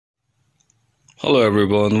Hello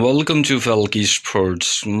everyone, welcome to Falke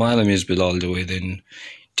Sports. My name is Bilal Dawid and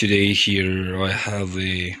today here I have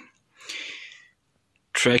a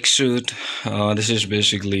tracksuit. This is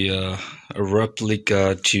basically a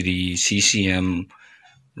replica to the CCM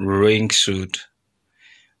Rink suit.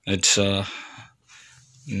 It's a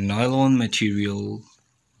nylon material.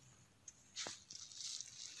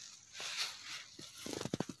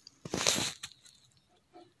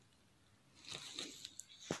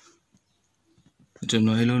 It's a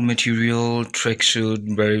nylon material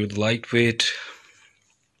tracksuit, very lightweight.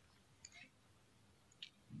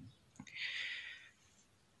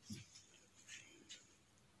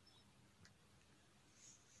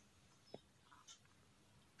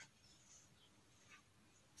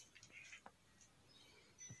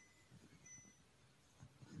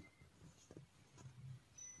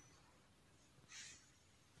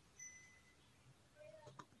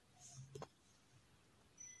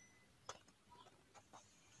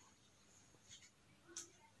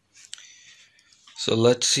 So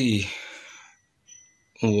let's see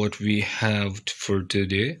what we have for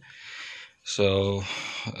today. So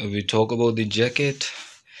we talk about the jacket.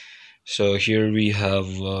 So here we have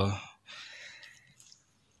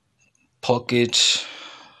pockets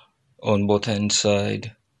on both hand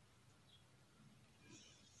side,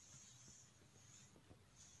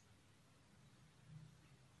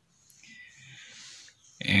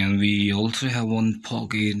 and we also have one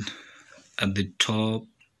pocket at the top.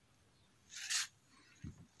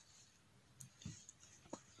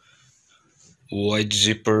 White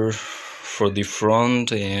zipper for the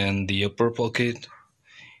front and the upper pocket,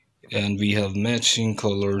 and we have matching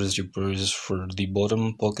color zippers for the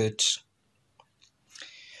bottom pockets.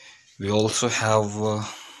 We also have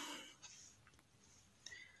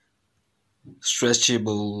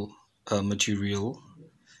stretchable material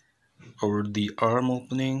over the arm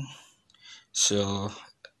opening, so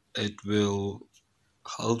it will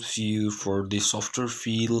help you for the softer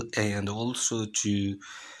feel and also to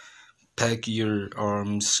pack your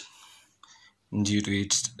arms due to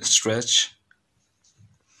its stretch.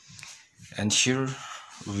 And here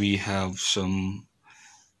we have some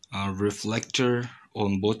reflector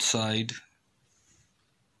on both sides.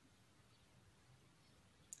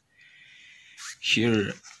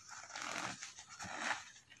 Here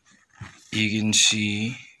you can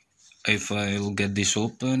see, if I'll get this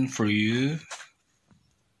open for you,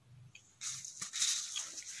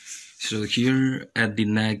 so here at the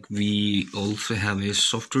neck we also have a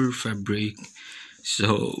softer fabric,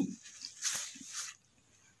 so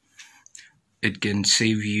it can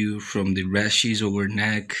save you from the rashes over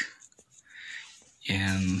neck.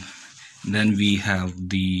 And then we have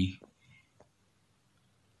the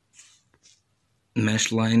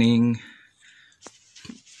mesh lining,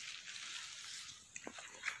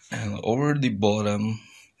 and over the bottom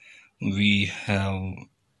we have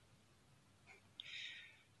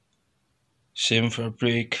same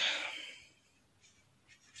fabric.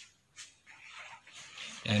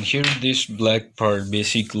 And here this black part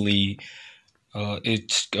basically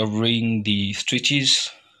it's covering the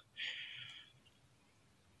stitches,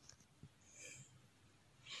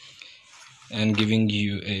 and giving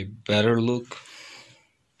you a better look.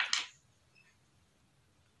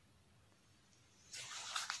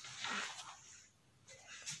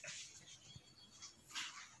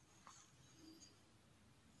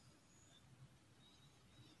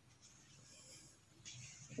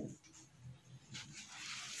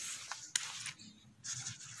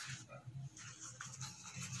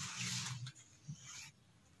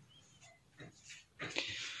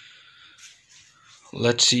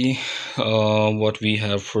 Let's see what we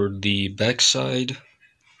have for the back side.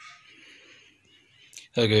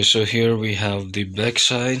 Okay, so here we have the back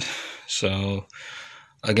side. So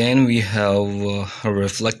again we have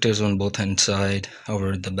reflectors on both hand side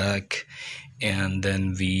over the back, and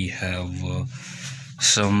then we have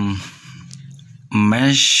some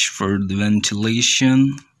mesh for the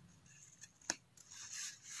ventilation.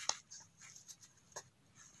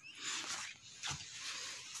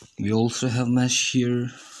 We also have mesh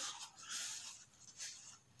here,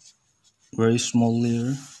 very small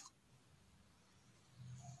layer.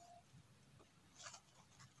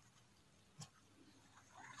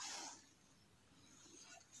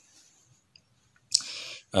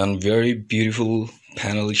 And very beautiful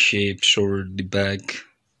panel shapes over the back.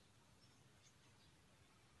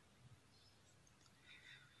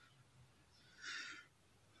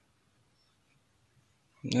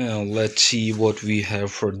 Now let's see what we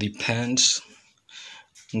have for the pants.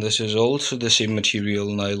 This is also the same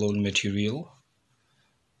material, nylon material.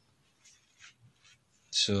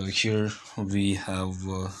 So here we have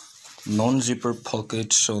non-zipper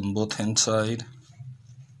pockets on both hand side.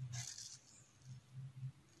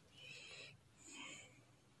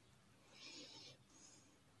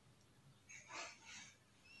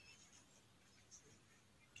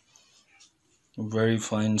 Very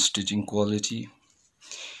fine stitching quality.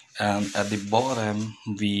 And at the bottom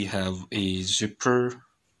we have a zipper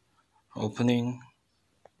opening.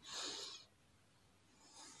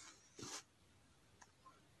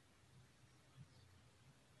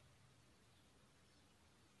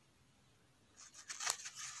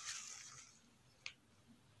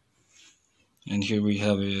 And here we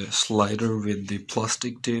have a slider with the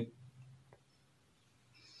plastic tip.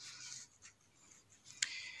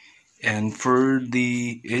 And for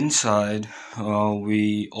the inside,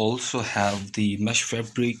 we also have the mesh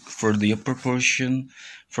fabric for the upper portion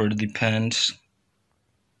for the pants,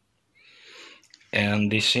 and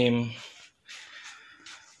the same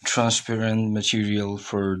transparent material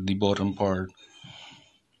for the bottom part.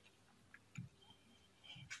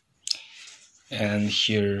 And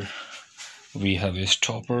here we have a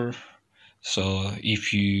stopper, so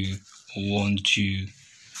if you want to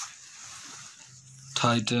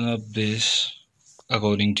tighten up this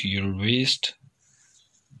according to your waist,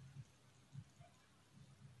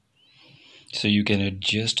 so you can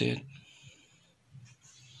adjust it.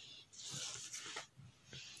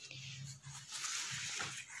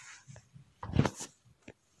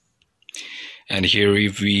 And here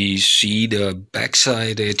if we see the back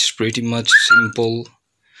side, it's pretty much simple.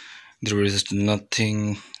 There is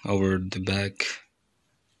nothing over the back.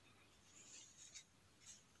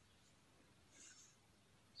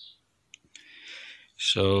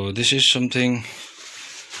 So this is something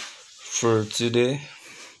for today.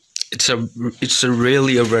 It's a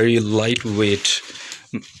really a very lightweight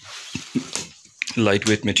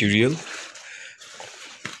material.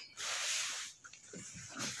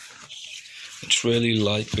 It's really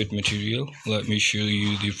lightweight material. Let me show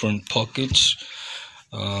you the front pockets.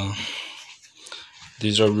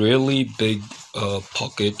 These are really big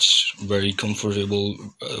pockets, very comfortable,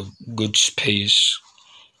 good space.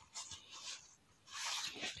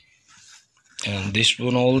 And this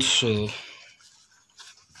one also.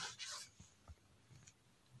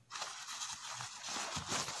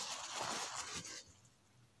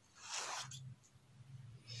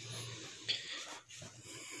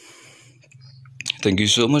 Thank you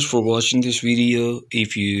so much for watching this video.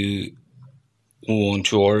 If you want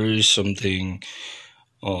to order something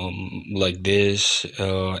like this,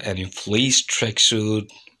 any fleece tracksuit,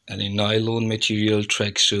 any nylon material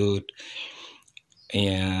tracksuit,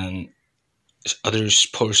 and other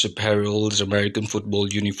sports apparels, American football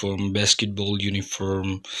uniform, basketball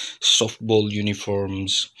uniform, softball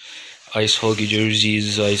uniforms, ice hockey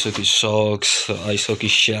jerseys, ice hockey socks, ice hockey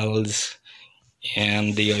shells,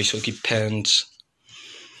 and the ice hockey pants,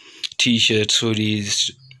 t-shirts,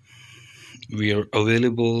 hoodies, we are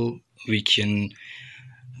available. We can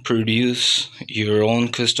produce your own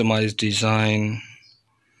customized design.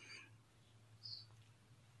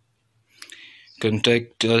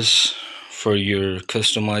 Contact us for your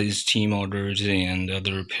customized team orders and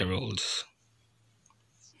other apparels.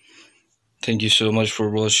 Thank you so much for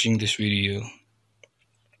watching this video.